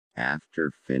After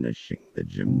finishing the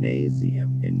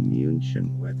gymnasium in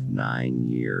Muenchen with 9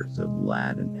 years of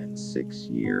Latin and 6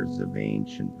 years of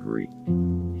ancient Greek,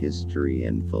 history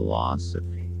and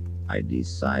philosophy, I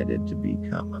decided to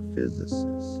become a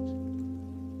physicist.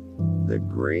 The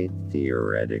great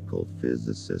theoretical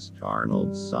physicist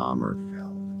Arnold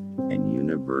Sommerfeld, and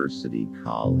university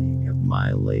colleague of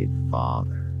my late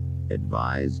father,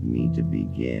 advised me to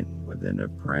begin with an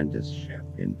apprenticeship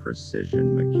in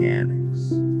precision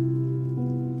mechanics.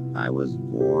 I was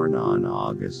born on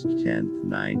August 10,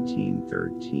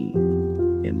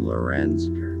 1913, in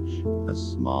Lorenzkirch, a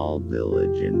small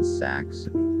village in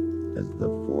Saxony, as the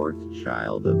fourth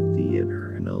child of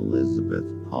Theodor and Elizabeth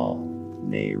Paul,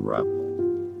 née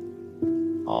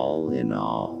Ruppel. All in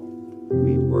all,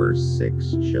 we were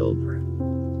 6 children.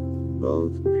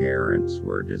 Both parents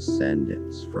were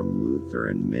descendants from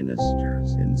Lutheran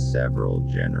ministers in several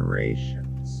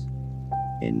generations.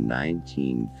 In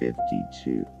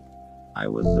 1952, I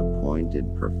was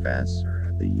appointed professor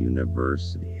at the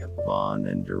University of Bonn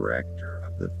and director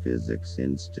of the Physics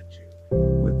Institute,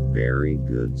 with very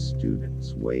good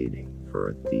students waiting for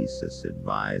a thesis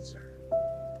advisor.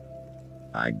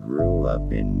 I grew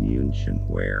up in Muenchen,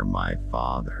 where my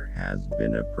father has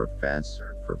been a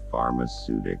professor for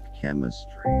pharmaceutical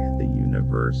chemistry at the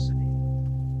university.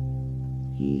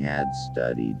 He had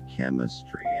studied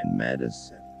chemistry and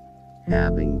medicine,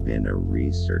 having been a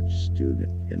research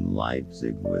student in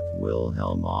Leipzig with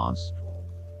Wilhelm Ostwald,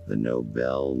 the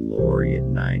Nobel laureate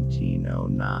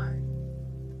 1909.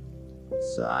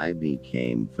 So I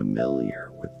became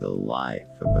familiar with the life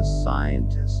of a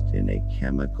scientist in a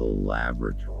chemical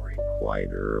laboratory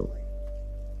quite early.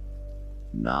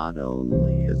 Not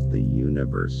only is the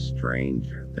universe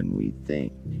stranger than we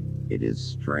think, it is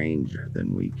stranger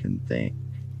than we can think.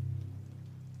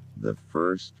 The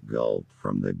first gulp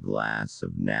from the glass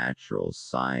of natural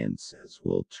sciences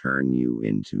will turn you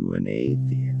into an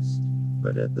atheist,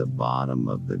 but at the bottom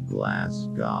of the glass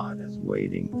God is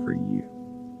waiting for you.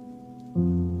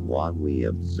 What we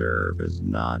observe is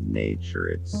not nature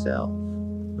itself,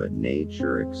 but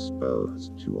nature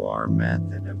exposed to our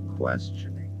method of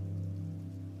questioning.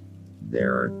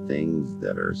 There are things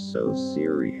that are so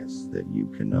serious that you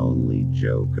can only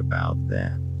joke about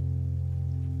them.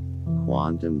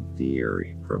 Quantum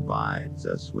theory provides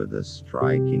us with a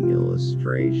striking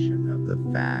illustration of the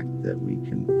fact that we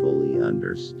can fully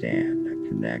understand a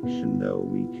connection, though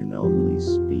we can only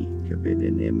speak of it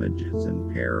in images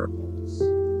and parables.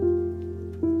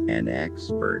 An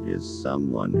expert is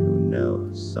someone who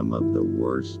knows some of the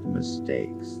worst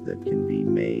mistakes that can be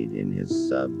made in his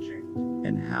subject,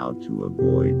 and how to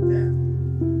avoid them.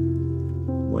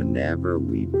 Whenever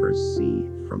we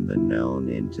proceed from the known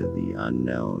into the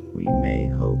unknown, we may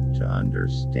hope to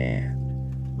understand,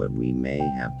 but we may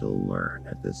have to learn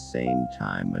at the same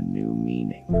time a new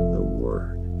meaning of the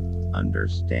word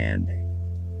understanding.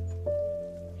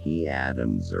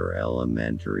 Atoms or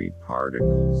elementary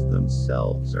particles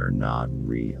themselves are not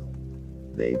real.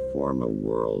 They form a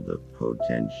world of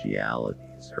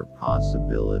potentialities or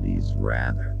possibilities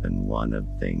rather than one of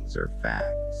things or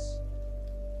facts.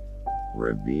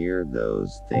 Revere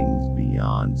those things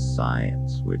beyond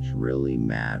science which really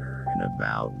matter and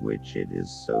about which it is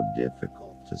so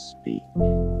difficult to speak.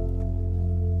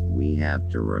 We have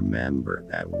to remember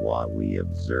that what we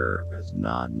observe is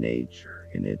not nature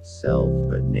in itself,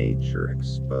 but nature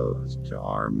exposed to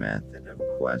our method of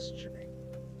questioning.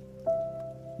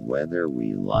 Whether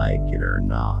we like it or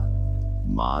not,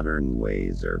 modern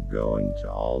ways are going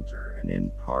to alter and in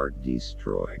part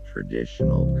destroy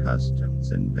traditional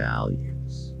customs and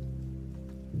values.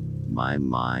 My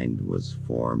mind was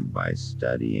formed by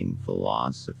studying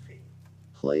philosophy,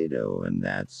 Plato and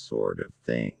that sort of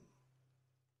thing.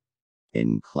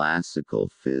 In classical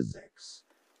physics,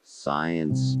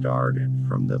 science started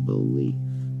from the belief,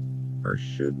 or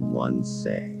should one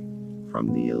say,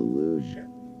 from the illusion,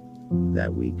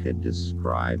 that we could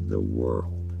describe the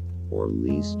world, or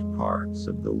least parts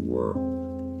of the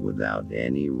world, without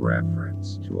any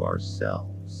reference to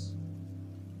ourselves.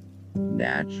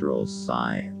 Natural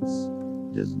science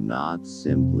does not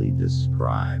simply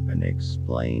describe and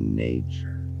explain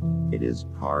nature. It is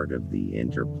part of the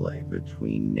interplay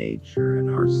between nature and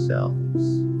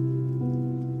ourselves.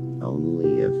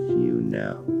 Only a few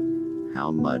know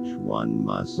how much one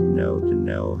must know to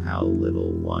know how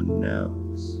little one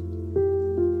knows.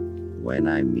 When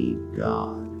I meet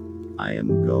God, I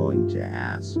am going to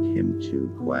ask him 2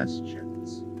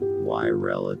 questions: why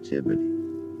relativity?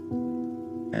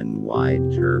 And why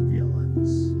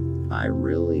turbulence? I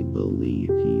really believe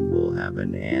he will have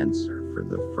an answer for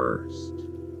the first.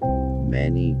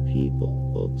 Many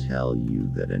people will tell you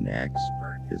that an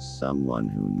expert is someone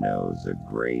who knows a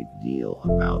great deal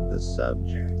about the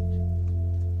subject.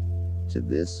 To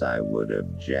this I would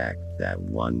object that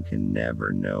one can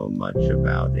never know much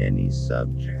about any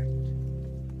subject.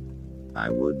 I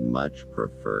would much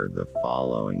prefer the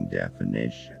following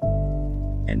definition.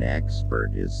 An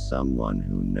expert is someone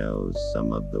who knows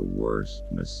some of the worst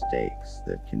mistakes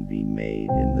that can be made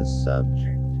in the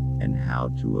subject, and how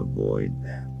to avoid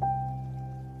them.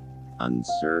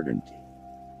 Uncertainty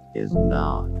is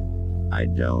not, I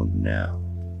don't know.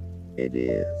 It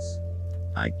is,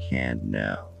 I can't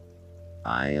know.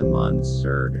 I am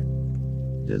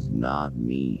uncertain does not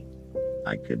mean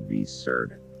I could be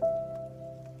certain.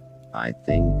 I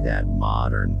think that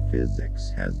modern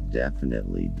physics has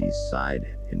definitely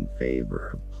decided in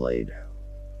favor of Plato.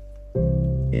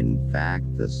 In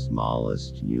fact, the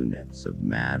smallest units of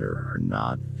matter are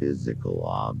not physical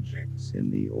objects in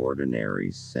the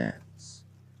ordinary sense.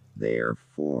 They are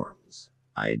forms,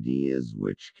 ideas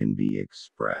which can be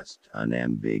expressed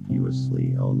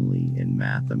unambiguously only in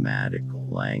mathematical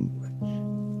language.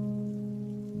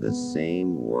 The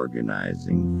same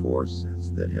organizing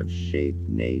forces that have shaped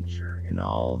nature in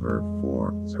all her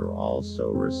forms are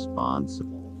also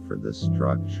responsible for the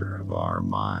structure of our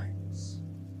minds.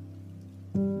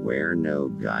 Where no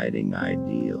guiding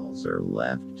ideals are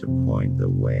left to point the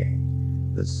way,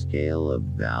 the scale of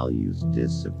values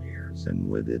disappears, and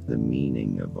with it the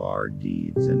meaning of our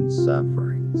deeds and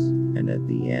sufferings, and at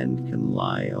the end can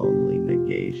lie only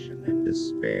negation and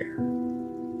despair.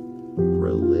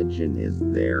 Religion is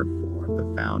therefore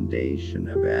the foundation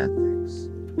of ethics,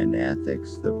 and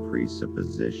ethics the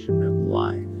presupposition of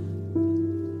life.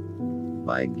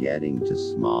 By getting to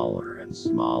smaller and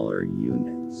smaller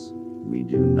units, we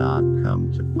do not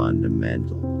come to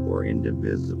fundamental or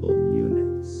indivisible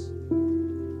units.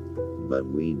 But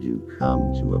we do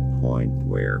come to a point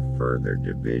where further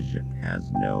division has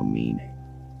no meaning.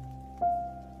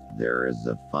 There is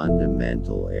a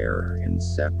fundamental error in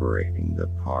separating the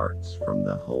parts from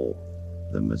the whole,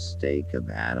 the mistake of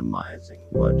atomizing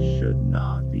what should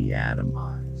not be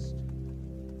atomized.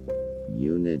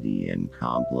 Unity and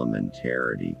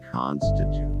complementarity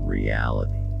constitute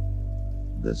reality.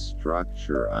 The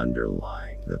structure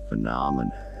underlying the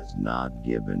phenomena is not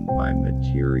given by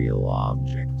material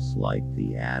objects like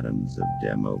the atoms of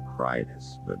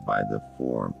Democritus, but by the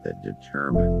form that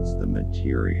determines the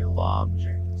material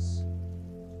objects.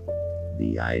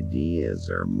 The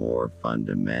ideas are more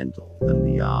fundamental than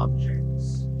the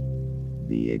objects.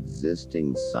 The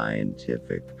existing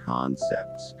scientific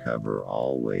concepts cover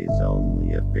always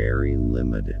only a very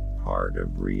limited part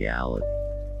of reality,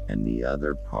 and the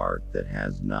other part that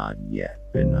has not yet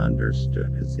been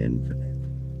understood is infinite.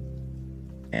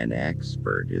 An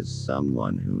expert is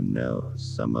someone who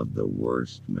knows some of the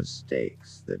worst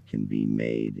mistakes that can be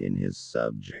made in his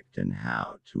subject and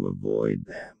how to avoid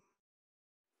them.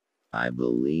 I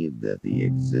believe that the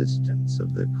existence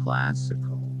of the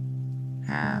classical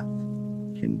path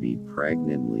can be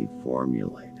pregnantly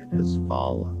formulated as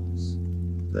follows.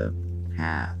 The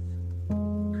path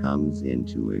comes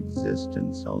into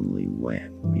existence only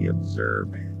when we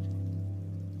observe it.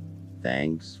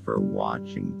 Thanks for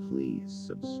watching. Please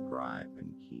subscribe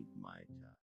and keep my